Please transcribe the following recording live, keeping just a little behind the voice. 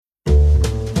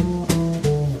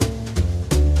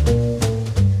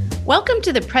Welcome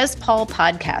to the Prez Paul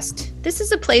Podcast. This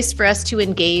is a place for us to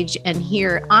engage and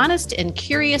hear honest and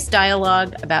curious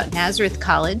dialogue about Nazareth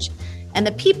College and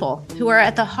the people who are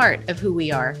at the heart of who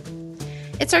we are.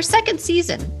 It's our second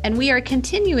season, and we are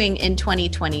continuing in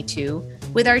 2022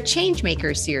 with our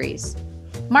Changemaker series.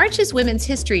 March is Women's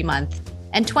History Month,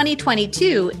 and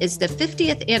 2022 is the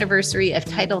 50th anniversary of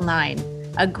Title IX,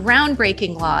 a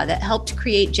groundbreaking law that helped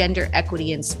create gender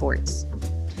equity in sports.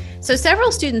 So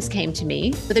several students came to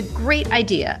me with a great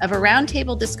idea of a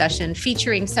roundtable discussion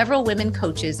featuring several women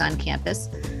coaches on campus,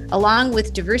 along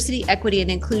with diversity, equity, and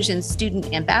inclusion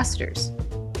student ambassadors.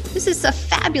 This is a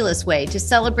fabulous way to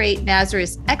celebrate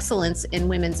Nazareth's excellence in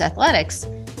women's athletics,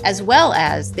 as well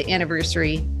as the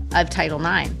anniversary of Title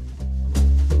IX.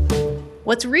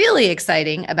 What's really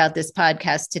exciting about this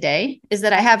podcast today is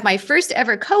that I have my first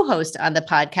ever co-host on the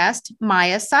podcast,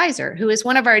 Maya Cox, who is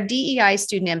one of our DEI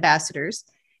student ambassadors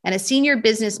and a senior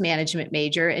business management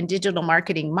major and digital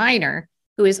marketing minor,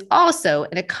 who is also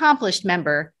an accomplished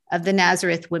member of the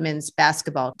Nazareth women's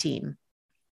basketball team.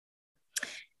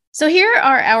 So here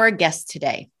are our guests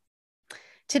today.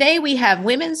 Today we have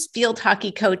women's field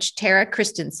hockey coach Tarah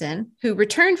Christenson, who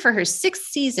returned for her sixth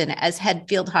season as head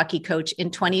field hockey coach in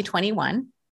 2021.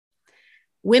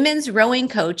 Women's rowing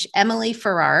coach Emily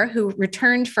Farrar, who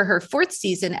returned for her fourth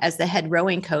season as the head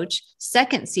rowing coach,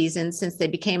 second season since they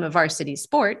became a varsity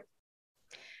sport.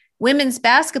 Women's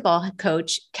basketball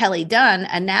coach Kelly Dunne,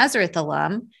 a Nazareth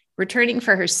alum, returning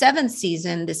for her seventh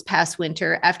season this past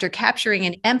winter after capturing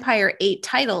an Empire 8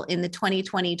 title in the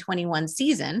 2020-21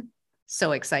 season.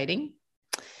 So exciting.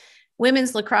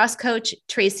 Women's lacrosse coach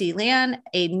Traci Lian,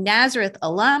 a Nazareth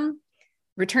alum,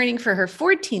 returning for her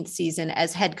 14th season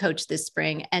as head coach this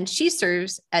spring, and she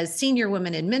serves as senior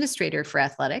women administrator for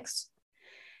athletics.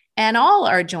 And all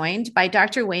are joined by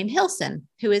Dr. Wayne Hilson,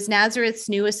 who is Nazareth's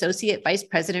new associate vice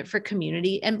president for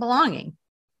community and belonging.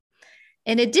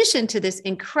 In addition to this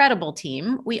incredible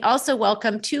team, we also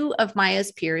welcome two of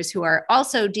Maya's peers who are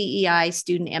also DEI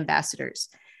student ambassadors.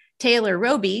 Taylor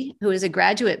Robey, who is a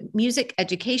graduate music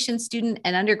education student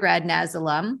and undergrad Naz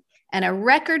alum, and a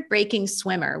record-breaking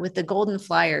swimmer with the Golden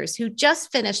Flyers, who just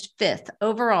finished fifth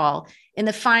overall in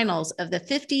the finals of the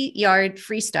 50-yard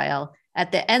freestyle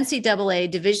at the NCAA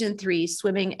Division III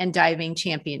Swimming and Diving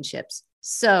Championships.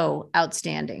 So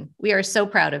outstanding. We are so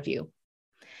proud of you.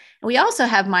 We also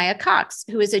have Maya Cox,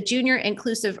 who is a junior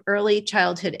inclusive early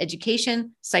childhood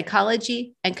education,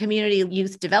 psychology, and community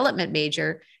youth development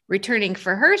major, returning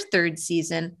for her third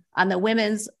season on the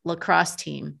women's lacrosse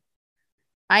team.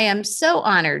 I am so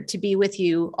honored to be with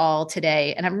you all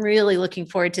today, and I'm really looking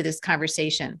forward to this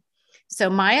conversation. So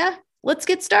Maya, let's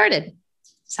get started.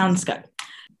 Sounds good.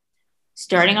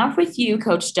 Starting off with you,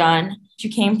 Coach Dunne. You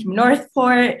came from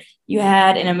Northport. You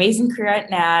had an amazing career at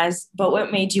Naz, but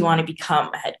what made you want to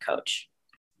become a head coach?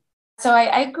 So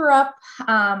I grew up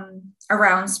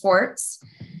around sports,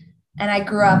 and I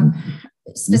grew up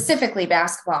specifically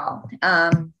basketball.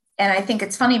 And I think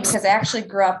it's funny because I actually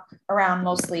grew up around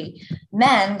mostly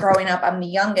men growing up. I'm the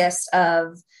youngest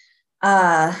of,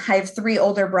 I have three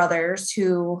older brothers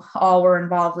who all were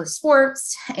involved with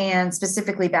sports and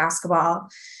specifically basketball.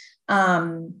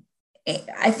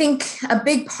 I think a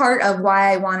big part of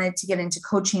why I wanted to get into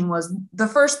coaching was the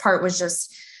first part was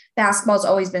just basketball's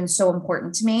always been so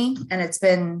important to me. And it's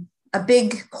been a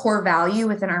big core value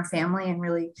within our family and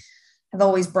really have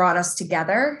always brought us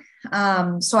together.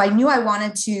 So I knew I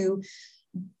wanted to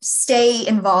stay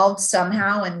involved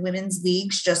somehow, and women's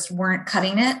leagues just weren't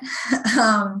cutting it.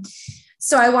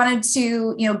 So I wanted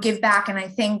to, give back. And I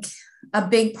think a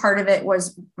big part of it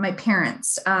was my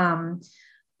parents,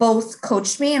 both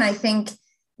coached me. And I think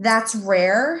that's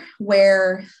rare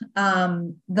where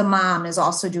the mom is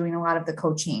also doing a lot of the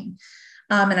coaching.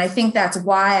 And I think that's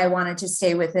why I wanted to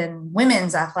stay within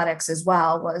women's athletics as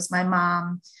well, was my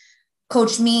mom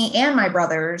coached me and my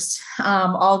brothers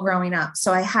all growing up.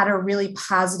 So I had a really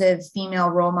positive female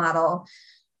role model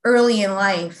early in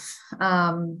life,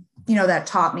 that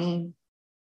taught me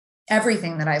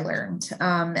everything that I learned.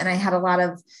 And I had a lot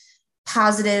of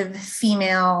positive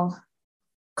female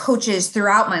coaches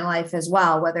throughout my life as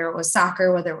well, whether it was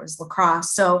soccer, whether it was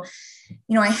lacrosse. So,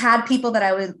 I had people that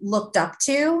I looked up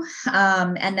to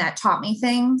and that taught me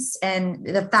things. And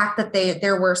the fact that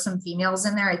there were some females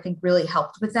in there, I think really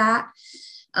helped with that.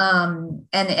 And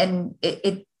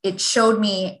it showed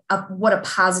me what a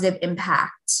positive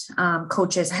impact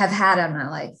coaches have had on my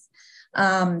life.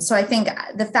 So I think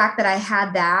the fact that I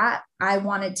had that, I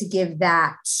wanted to give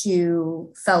that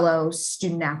to fellow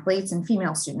student athletes and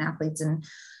female student athletes. And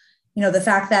the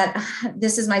fact that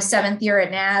this is my 7th year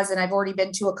at NAS and I've already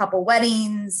been to a couple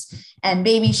weddings and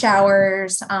baby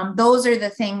showers. Those are the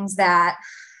things that,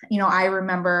 I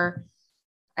remember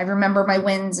my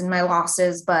wins and my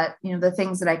losses, but the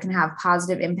things that I can have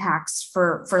positive impacts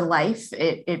for life,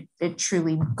 it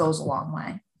truly goes a long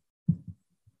way.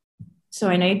 So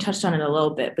I know you touched on it a little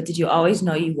bit, but did you always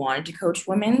know you wanted to coach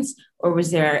women's, or was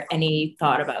there any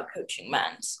thought about coaching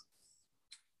men's?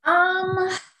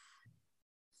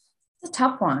 It's a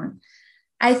tough one.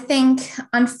 I think,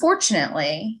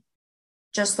 unfortunately,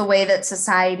 just the way that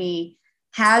society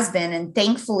has been, and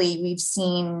thankfully we've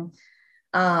seen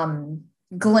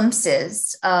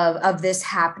glimpses of this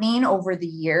happening over the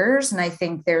years. And I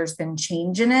think there's been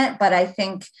change in it, but I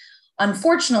think,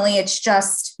 unfortunately, it's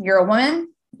just, you're a woman,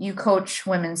 you coach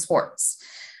women's sports.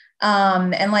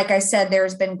 And like I said,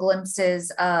 there's been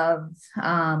glimpses of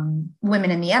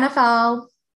women in the NFL,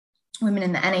 women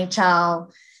in the NHL,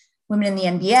 women in the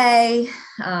NBA,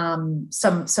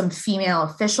 some female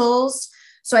officials.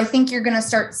 So I think you're going to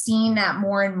start seeing that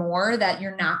more and more, that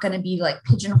you're not going to be like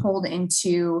pigeonholed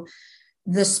into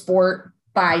the sport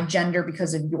by gender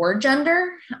because of your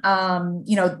gender.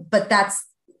 But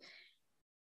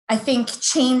I think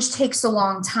change takes a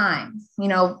long time.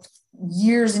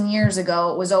 Years and years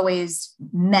ago, it was always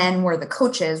men were the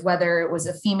coaches, whether it was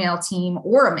a female team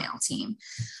or a male team.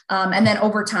 And then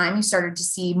over time, you started to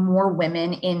see more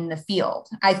women in the field.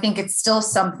 I think it's still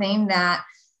something that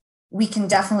we can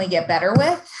definitely get better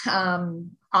with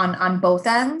on both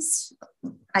ends.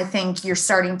 I think you're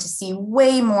starting to see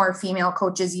way more female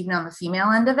coaches, even on the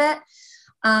female end of it.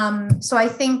 So I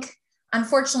think,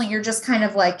 unfortunately, you're just kind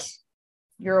of like,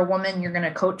 you're a woman, you're going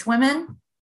to coach women.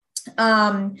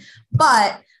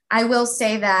 But I will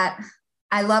say that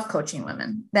I love coaching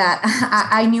women, that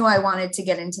I knew I wanted to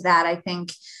get into that. I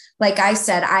think, like I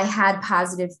said, I had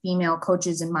positive female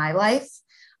coaches in my life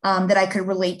that I could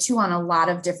relate to on a lot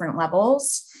of different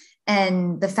levels.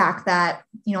 And the fact that,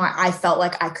 I felt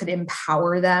like I could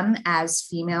empower them as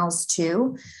females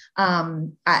too.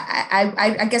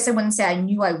 I guess I wouldn't say I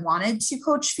knew I wanted to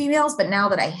coach females, but now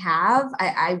that I have,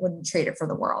 I wouldn't trade it for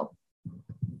the world.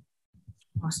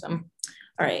 Awesome.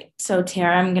 All right. So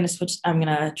Tarah, I'm going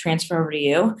to transfer over to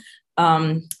you.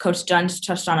 Coach Dunne just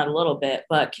touched on it a little bit,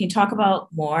 but can you talk about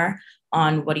more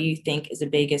on what do you think is the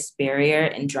biggest barrier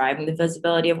in driving the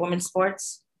visibility of women's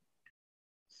sports?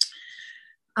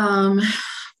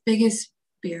 Biggest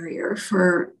barrier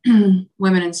for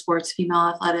women in sports,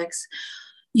 female athletics,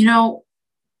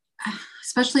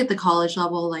 especially at the college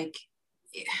level, like,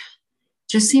 it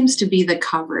just seems to be the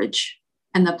coverage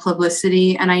and the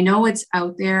publicity. And I know it's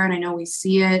out there, and I know we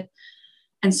see it,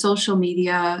 and social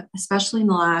media, especially in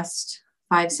the last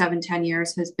 5, 7, 10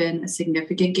 years, has been a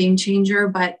significant game changer,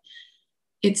 but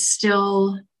we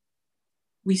still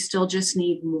just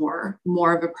need more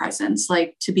of a presence,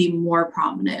 like to be more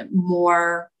prominent,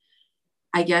 more,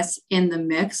 I guess, in the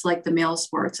mix, like the male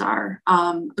sports are.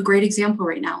 A great example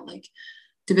right now, like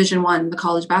Division I, the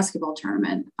college basketball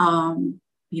tournament. And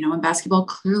basketball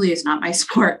clearly is not my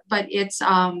sport, but it's,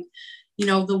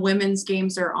 the women's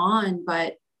games are on,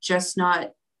 but just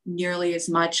not nearly as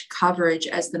much coverage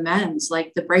as the men's,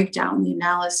 like the breakdown, the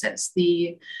analysis,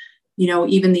 the,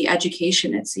 even the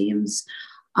education, it seems.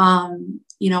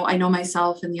 I know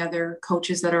myself and the other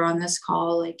coaches that are on this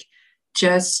call, like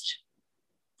just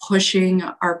pushing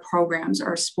our programs,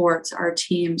 our sports, our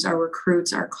teams, our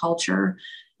recruits, our culture,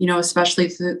 especially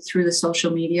through the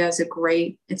social media is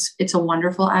it's a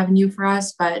wonderful avenue for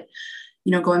us. But,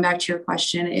 going back to your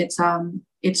question,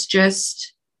 it's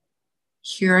just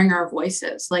hearing our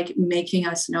voices, like making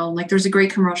us known. Like there's a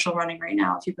great commercial running right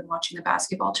now, if you've been watching the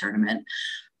basketball tournament,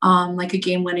 like a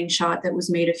game-winning shot that was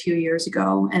made a few years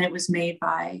ago. And it was made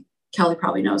by, Kelly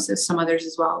probably knows this, some others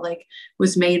as well, like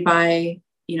was made by,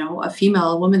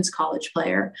 a women's college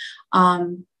player.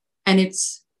 And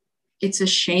it's a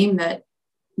shame that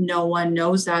no one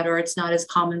knows that, or it's not as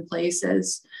commonplace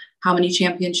as how many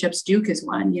championships Duke has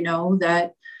won,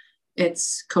 that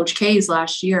it's Coach K's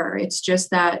last year. It's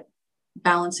just that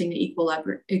balancing the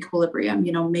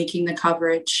equilibrium, making the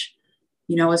coverage,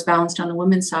 as balanced on the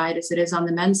women's side as it is on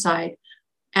the men's side.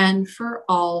 And for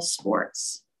all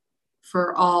sports,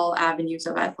 for all avenues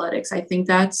of athletics, I think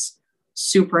that's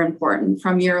super important,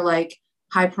 from your like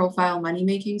high profile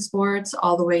money-making sports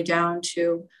all the way down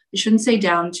to, I shouldn't say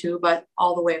down to, but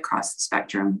all the way across the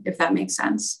spectrum, if that makes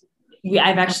sense. Yeah,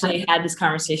 I've actually had this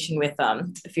conversation with a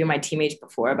few of my teammates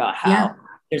before about how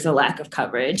there's a lack of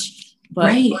coverage.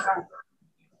 But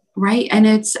Right. And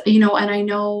it's, and I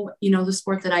know, the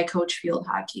sport that I coach, field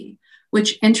hockey,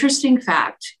 which, interesting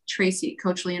fact, Traci,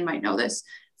 Coach Lian might know this,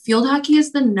 Field hockey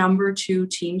is the #2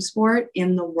 team sport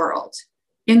in the world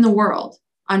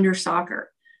under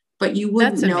soccer. But you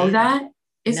wouldn't know that.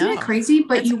 Isn't it crazy?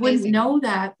 But you wouldn't know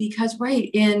that because, right,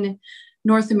 in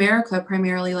North America,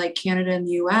 primarily like Canada and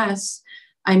the US,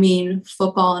 I mean,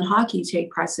 football and hockey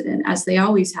take precedent as they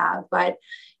always have. But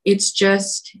it's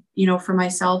just, you know, for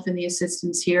myself and the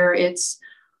assistants here, it's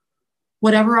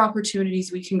whatever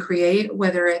opportunities we can create,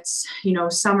 whether it's, you know,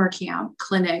 summer camp,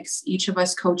 clinics, each of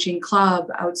us coaching club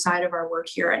outside of our work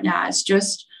here at NAS,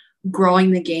 just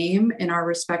growing the game in our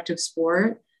respective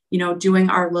sport, you know, doing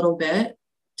our little bit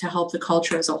to help the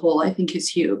culture as a whole, I think is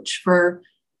huge for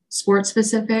sport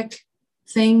specific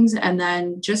things. And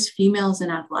then just females in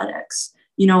athletics,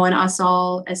 you know, and us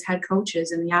all as head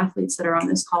coaches and the athletes that are on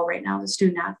this call right now, the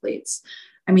student athletes.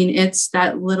 I mean, it's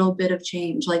that little bit of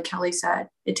change. Like Kelly said,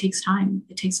 it takes time.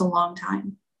 It takes a long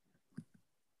time.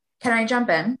 Can I jump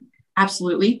in?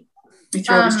 Absolutely. My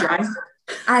throat is dry.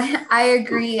 I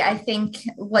agree. I think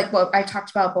like what I talked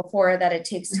about before, that it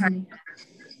takes time.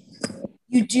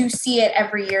 You do see it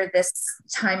every year this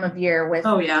time of year with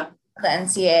the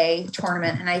NCAA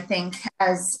tournament. And I think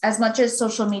as much as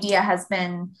social media has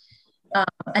been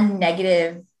a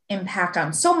negative impact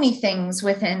on so many things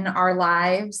within our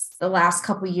lives the last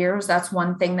couple of years, that's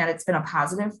one thing that it's been a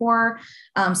positive for,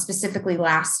 specifically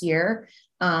last year.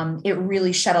 It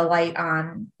really shed a light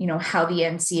on, you know, how the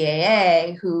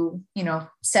NCAA, who, you know,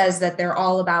 says that they're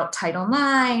all about Title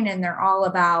IX and they're all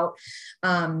about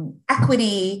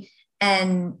equity.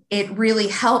 And it really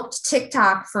helped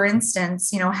TikTok, for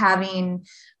instance, you know, having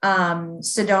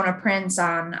Sedona Prince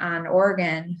on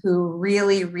Oregon, who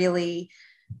really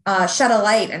shed a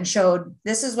light and showed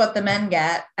this is what the men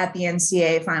get at the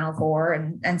NCAA Final Four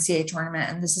and NCAA tournament,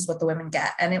 and this is what the women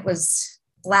get. And it was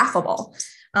laughable.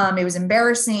 It was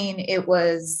embarrassing. It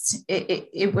was,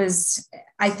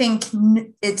 I think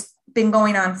it's been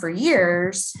going on for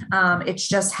years. It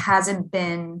just hasn't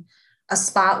been a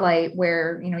spotlight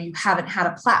where, you know, you haven't had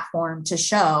a platform to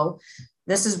show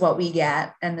this is what we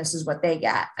get and this is what they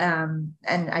get. And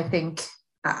I think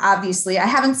obviously I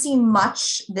haven't seen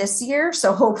much this year,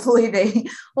 so hopefully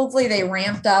they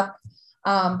ramped up,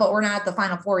 but we're not at the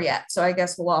Final Four yet. So I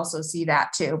guess we'll also see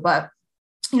that too. But,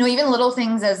 you know, even little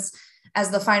things as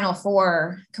the Final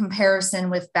Four comparison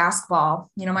with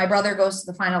basketball, you know, my brother goes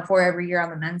to the Final Four every year on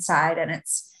the men's side, and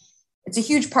it's a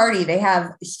huge party. They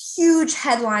have huge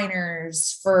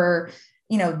headliners for,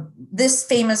 you know, this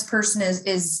famous person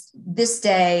is this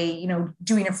day, you know,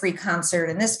 doing a free concert,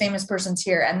 and this famous person's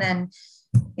here. And then,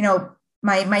 you know,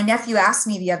 my nephew asked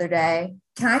me the other day,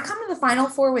 can I come to the Final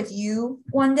Four with you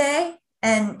one day?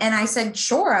 And I said,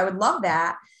 sure, I would love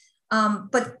that.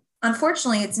 But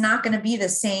unfortunately, it's not going to be the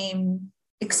same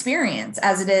experience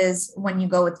as it is when you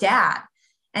go with dad.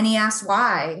 And he asked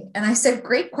why. And I said,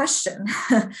 great question.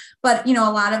 But, you know,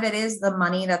 a lot of it is the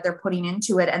money that they're putting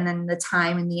into it, and then the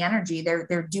time and the energy.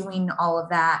 They're doing all of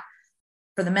that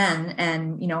for the men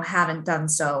and, you know, haven't done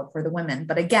so for the women.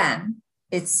 But again,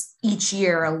 it's each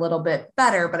year a little bit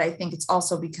better, but I think it's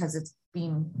also because it's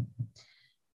being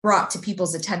brought to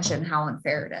people's attention how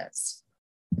unfair it is.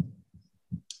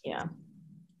 Yeah.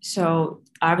 So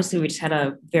obviously we just had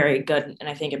a very good and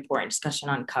I think important discussion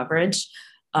on coverage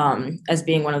as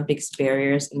being one of the biggest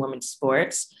barriers in women's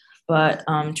sports. But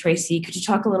Traci, could you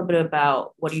talk a little bit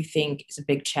about what do you think is a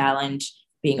big challenge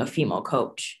being a female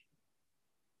coach?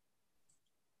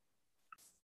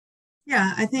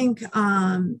 Yeah, I think,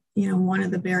 you know, one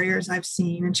of the barriers I've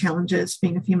seen and challenges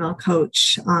being a female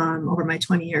coach over my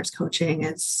 20 years coaching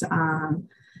is,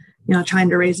 you know, trying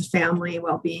to raise a family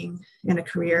while being in a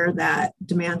career that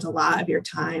demands a lot of your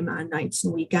time on nights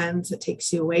and weekends. It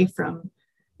takes you away from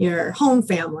your home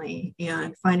family,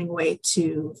 and finding a way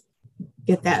to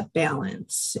get that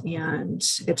balance. And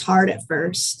it's hard at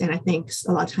first. And I think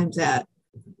a lot of times that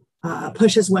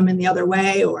pushes women the other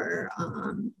way, or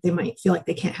they might feel like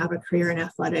they can't have a career in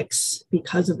athletics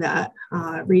because of that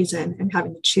reason, and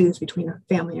having to choose between a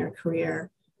family or a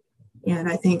career. And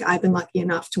I think I've been lucky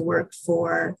enough to work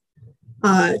for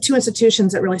two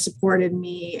institutions that really supported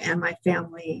me and my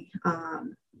family,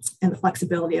 and the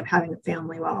flexibility of having a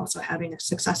family while also having a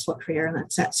successful career. And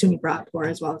that's at SUNY Brockport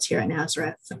as well as here at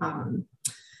Nazareth. And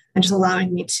just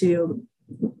allowing me to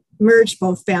merge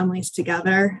both families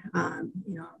together.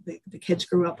 You know, the kids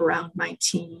grew up around my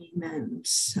team, and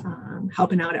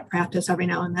helping out at practice every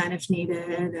now and then if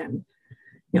needed, and,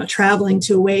 you know, traveling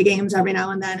to away games every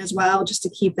now and then as well, just to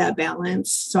keep that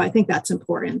balance. So I think that's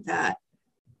important that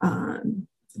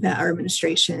that our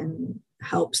administration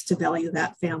helps to value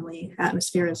that family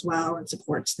atmosphere as well, and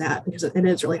supports that, because it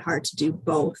is really hard to do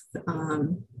both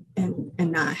and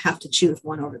not have to choose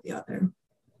one over the other.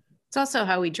 It's also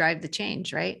how we drive the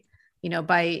change, right?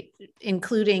 By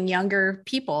including younger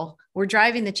people, we're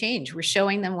driving the change. We're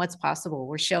showing them what's possible.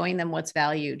 We're showing them what's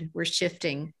valued. We're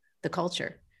shifting the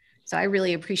culture. So I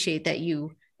really appreciate that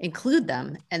you include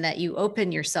them and that you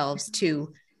open yourselves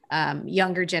to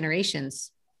younger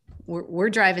generations. We're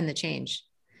driving the change.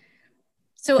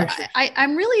 So sure.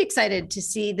 I'm really excited to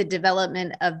see the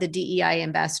development of the DEI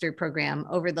Ambassador Program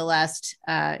over the last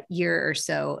year or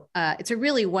so. It's a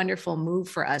really wonderful move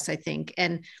for us, I think.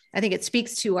 And I think it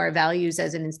speaks to our values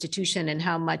as an institution and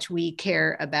how much we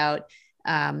care about,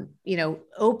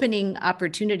 opening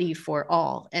opportunity for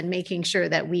all and making sure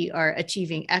that we are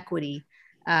achieving equity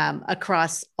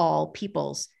across all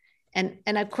peoples. And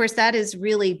of course, that is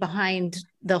really behind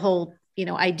the whole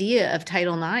idea of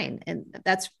Title IX. And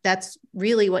that's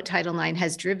really what Title IX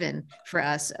has driven for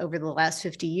us over the last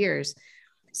 50 years.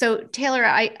 So Taylor,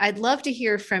 I'd love to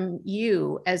hear from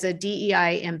you as a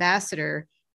DEI ambassador.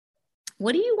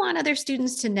 What do you want other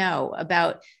students to know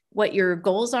about what your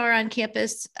goals are on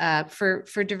campus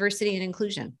for diversity and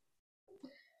inclusion?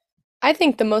 I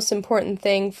think the most important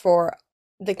thing for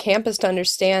the campus to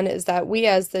understand is that we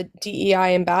as the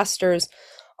DEI ambassadors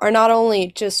are not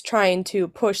only just trying to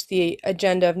push the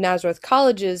agenda of Nazareth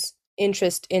College's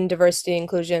interest in diversity and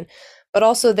inclusion, but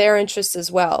also their interests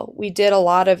as well. We did a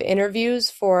lot of interviews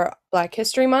for Black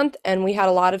History Month, and we had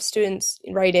a lot of students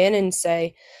write in and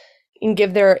say, and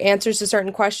give their answers to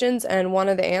certain questions. And one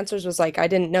of the answers was like, I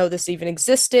didn't know this even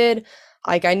existed.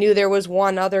 Like, I knew there was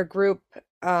one other group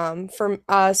from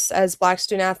us as Black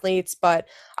student athletes, but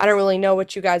I don't really know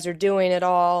what you guys are doing at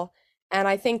all. And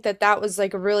I think that was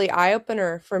like a really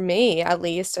eye-opener for me, at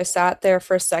least. I sat there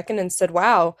for a second and said,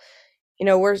 wow,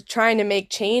 we're trying to make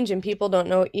change and people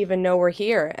don't even know we're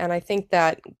here. And I think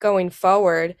that going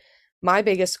forward, my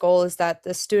biggest goal is that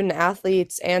the student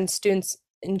athletes and students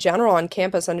in general on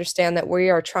campus understand that we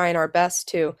are trying our best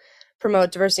to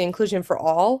promote diversity and inclusion for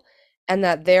all, and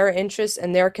that their interests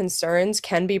and their concerns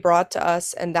can be brought to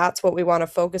us. And that's what we want to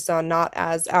focus on, not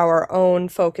as our own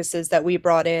focuses that we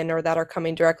brought in or that are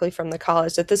coming directly from the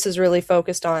college, that this is really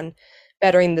focused on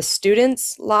bettering the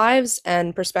students' lives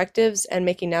and perspectives and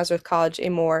making Nazareth College a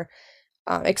more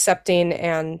accepting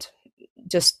and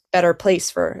just better place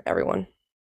for everyone.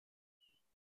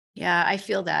 Yeah, I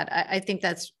feel that. I think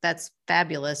that's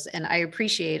fabulous. And I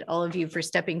appreciate all of you for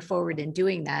stepping forward and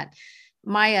doing that.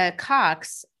 Maya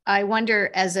Cox, I wonder,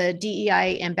 as a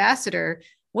DEI ambassador,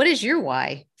 what is your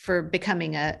why for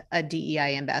becoming a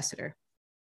DEI ambassador?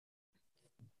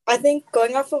 I think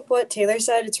going off of what Taylor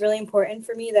said, it's really important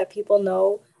for me that people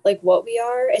know like what we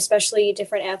are, especially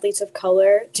different athletes of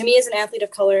color. To me, as an athlete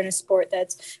of color in a sport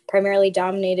that's primarily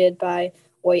dominated by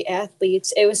white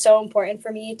athletes, it was so important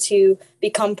for me to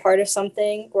become part of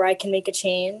something where I can make a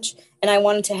change. And I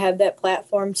wanted to have that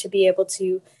platform to be able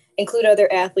to include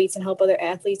other athletes and help other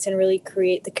athletes and really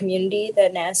create the community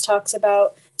that Naz talks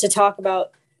about, to talk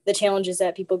about the challenges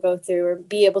that people go through or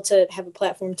be able to have a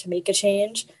platform to make a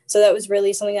change. So that was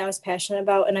really something I was passionate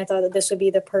about. And I thought that this would be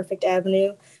the perfect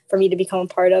avenue for me to become a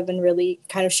part of and really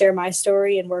kind of share my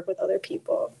story and work with other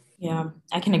people. Yeah,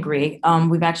 I can agree.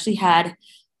 We've actually had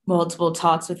multiple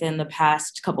talks within the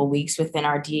past couple of weeks within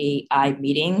our DEI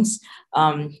meetings.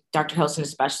 Dr. Hilson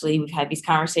especially, we've had these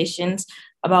conversations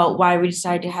about why we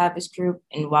decided to have this group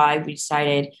and why we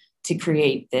decided to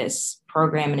create this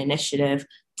program and initiative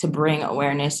to bring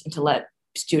awareness and to let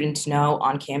students know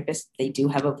on campus they do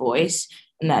have a voice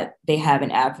and that they have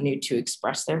an avenue to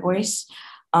express their voice.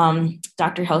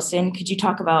 Dr. Hilson, could you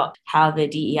talk about how the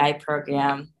DEI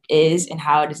program is and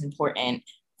how it is important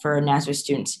for Nazareth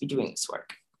students to be doing this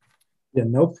work? Yeah,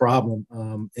 no problem.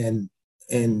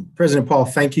 And President Paul,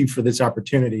 thank you for this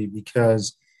opportunity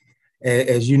because,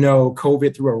 as you know,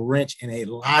 COVID threw a wrench in a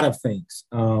lot of things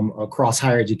across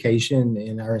higher education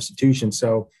in our institution.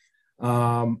 So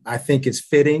I think it's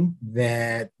fitting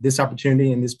that this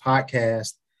opportunity and this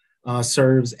podcast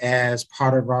serves as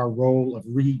part of our role of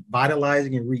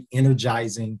revitalizing and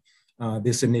re-energizing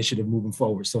this initiative moving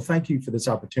forward. So thank you for this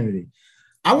opportunity.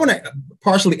 I want to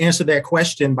partially answer that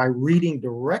question by reading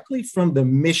directly from the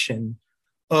mission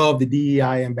of the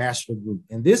DEI Ambassador Group.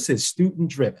 And this is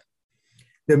student-driven.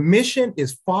 The mission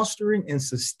is fostering and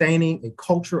sustaining a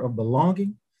culture of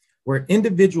belonging where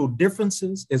individual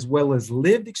differences as well as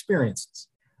lived experiences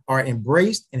are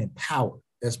embraced and empowered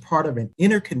as part of an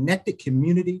interconnected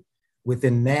community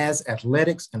within NAS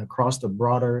athletics and across the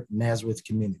broader Nazareth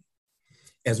community.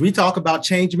 As we talk about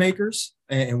change makers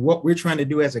and what we're trying to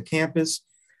do as a campus,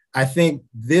 I think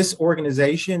this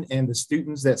organization and the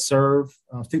students that serve,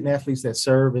 student athletes that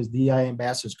serve as DEI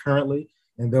ambassadors currently,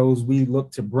 and those we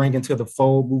look to bring into the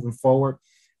fold moving forward,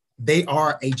 they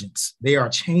are agents. They are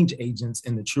change agents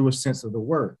in the truest sense of the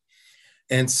word.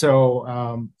 And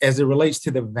so as it relates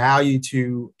to the value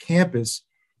to campus,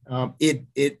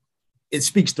 it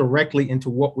speaks directly into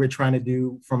what we're trying to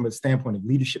do from a standpoint of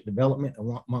leadership development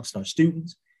amongst our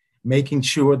students, making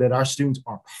sure that our students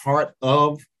are part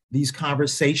of these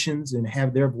conversations and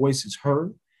have their voices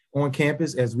heard on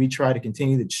campus as we try to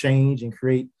continue to change and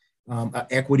create an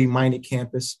equity-minded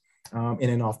campus in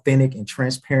an authentic and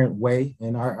transparent way.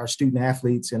 And our student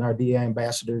athletes and our DEI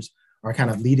ambassadors are kind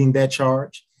of leading that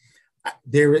charge.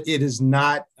 It is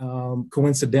not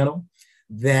coincidental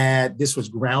that this was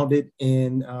grounded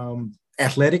in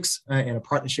athletics and a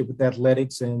partnership with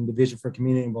athletics and the Vision for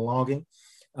Community and Belonging.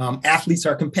 Athletes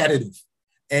are competitive.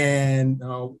 And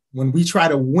when we try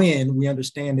to win, we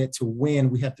understand that to win,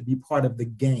 we have to be part of the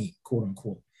game, quote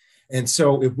unquote. And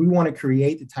so if we want to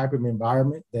create the type of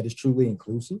environment that is truly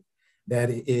inclusive, that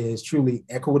is truly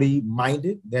equity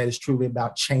minded, that is truly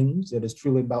about change, that is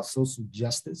truly about social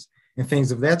justice and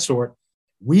things of that sort,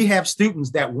 we have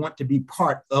students that want to be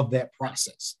part of that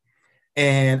process.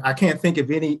 And I can't think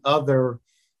of any other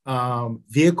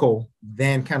vehicle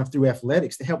than kind of through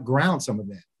athletics to help ground some of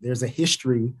that. There's a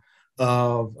history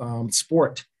of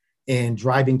sport and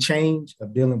driving change,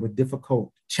 of dealing with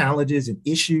difficult challenges and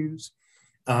issues,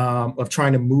 of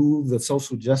trying to move the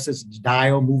social justice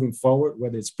dial moving forward,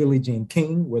 whether it's Billie Jean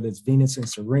King, whether it's Venus and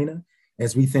Serena,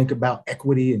 as we think about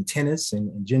equity in tennis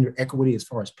and gender equity as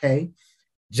far as pay.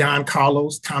 John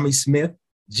Carlos, Tommy Smith,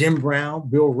 Jim Brown,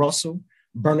 Bill Russell,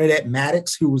 Bernadette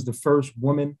Maddox, who was the first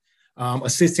woman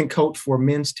assistant coach for a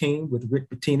men's team with Rick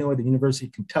Pitino at the University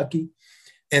of Kentucky.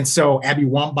 And so Abby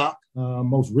Wambach,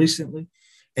 most recently.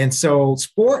 And so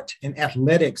sport and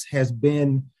athletics has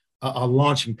been a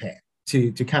launching pad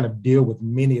to kind of deal with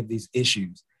many of these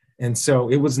issues. And so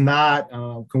it was not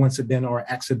coincidental or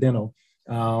accidental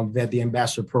that the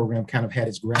ambassador program kind of had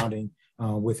its grounding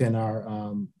within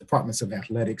our departments of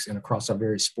athletics and across our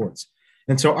various sports.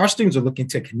 And so our students are looking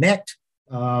to connect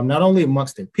not only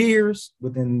amongst their peers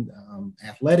within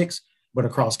athletics, but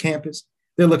across campus.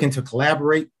 They're looking to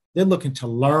collaborate. They're looking to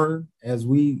learn as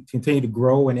we continue to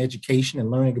grow in education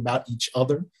and learning about each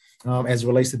other as it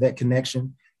relates to that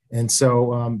connection. And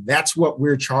so that's what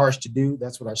we're charged to do.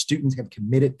 That's what our students have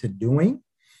committed to doing.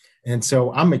 And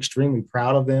so I'm extremely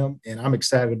proud of them, and I'm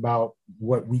excited about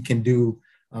what we can do,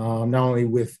 not only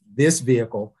with this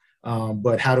vehicle,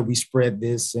 but how do we spread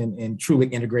this and truly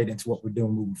integrate into what we're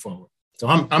doing moving forward. So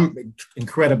I'm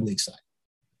incredibly excited.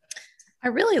 I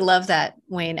really love that,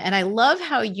 Wayne. And I love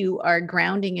how you are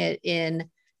grounding it in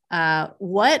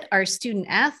what our student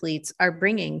athletes are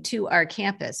bringing to our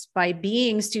campus by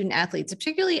being student athletes,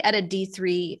 particularly at a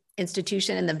D3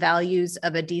 institution and the values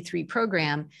of a D3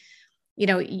 program. You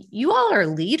know, you all are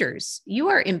leaders. You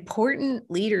are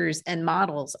important leaders and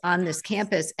models on this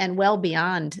campus and well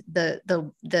beyond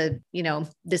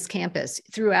this campus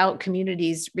throughout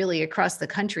communities really across the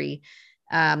country.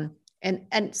 And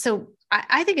so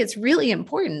I think it's really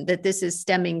important that this is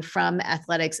stemming from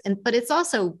athletics, but it's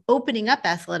also opening up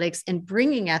athletics and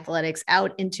bringing athletics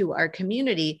out into our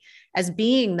community as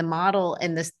being the model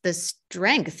and the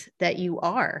strength that you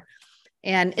are.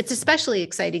 And it's especially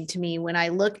exciting to me when I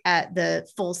look at the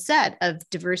full set of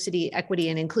diversity, equity,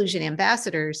 and inclusion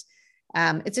ambassadors.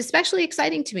 It's especially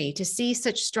exciting to me to see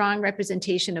such strong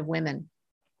representation of women.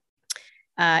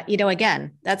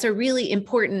 Again, that's a really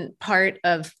important part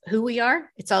of who we are.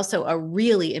 It's also a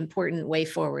really important way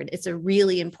forward. It's a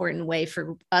really important way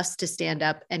for us to stand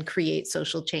up and create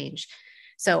social change.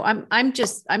 So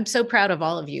I'm so proud of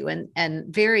all of you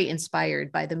and very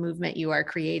inspired by the movement you are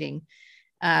creating.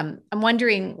 I'm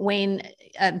wondering, Wayne,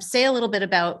 say a little bit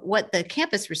about what the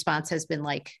campus response has been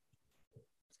like.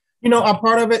 I'm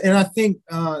part of it. And I think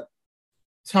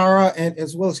Tarah and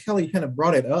as well as Kelly kind of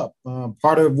brought it up.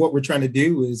 Part of what we're trying to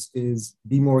do is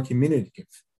be more communicative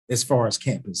as far as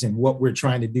campus and what we're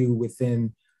trying to do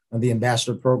within the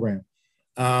ambassador program.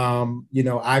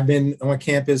 I've been on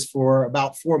campus for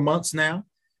about 4 months now.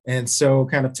 And so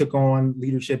kind of took on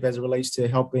leadership as it relates to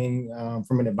helping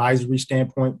from an advisory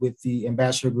standpoint with the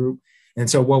ambassador group. And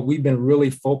so what we've been really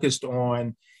focused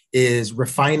on is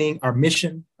refining our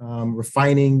mission,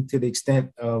 refining to the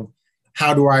extent of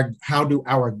how do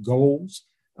our goals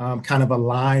kind of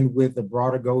align with the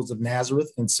broader goals of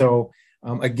Nazareth. And so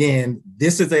again,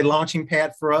 this is a launching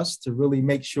pad for us to really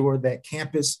make sure that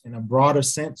campus in a broader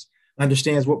sense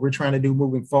understands what we're trying to do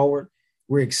moving forward.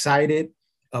 We're excited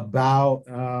about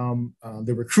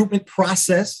the recruitment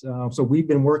process. So we've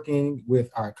been working with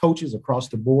our coaches across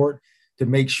the board to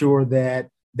make sure that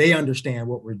they understand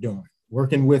what we're doing,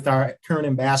 working with our current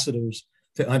ambassadors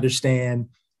to understand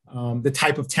the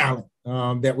type of talent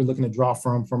that we're looking to draw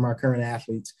from our current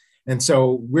athletes. And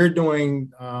so we're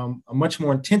doing a much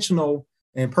more intentional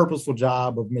and purposeful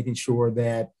job of making sure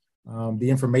that the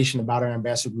information about our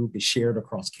ambassador group is shared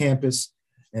across campus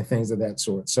and things of that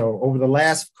sort. So over the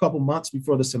last couple months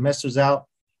before the semester's out,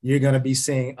 you're going to be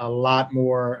seeing a lot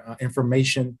more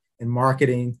information and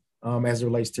marketing as it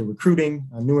relates to recruiting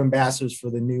new ambassadors for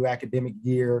the new academic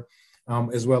year,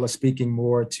 as well as speaking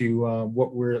more to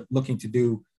what we're looking to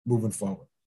do moving forward.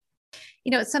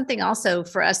 You know, it's something also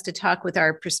for us to talk with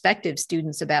our prospective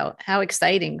students about. How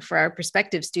exciting for our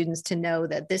prospective students to know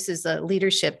that this is a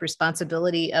leadership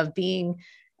responsibility of being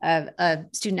a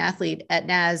student athlete at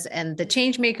NAS and the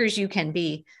change makers you can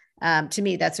be. To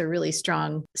me, that's a really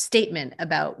strong statement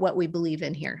about what we believe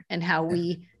in here and how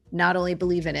we not only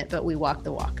believe in it, but we walk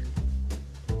the walk.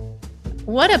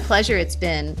 What a pleasure it's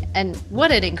been, and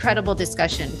what an incredible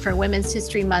discussion for Women's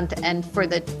History Month and for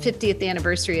the 50th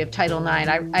anniversary of Title IX.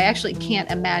 I actually can't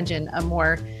imagine a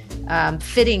more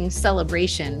fitting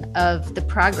celebration of the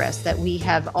progress that we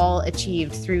have all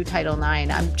achieved through Title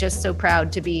IX. I'm just so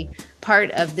proud to be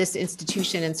part of this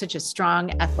institution and such a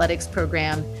strong athletics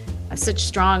program, such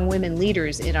strong women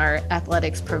leaders in our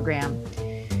athletics program.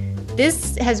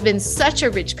 This has been such a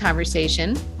rich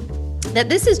conversation that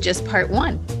this is just part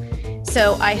one.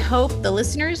 So I hope the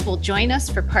listeners will join us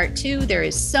for part two. There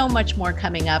is so much more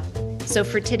coming up. So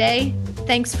for today,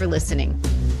 thanks for listening.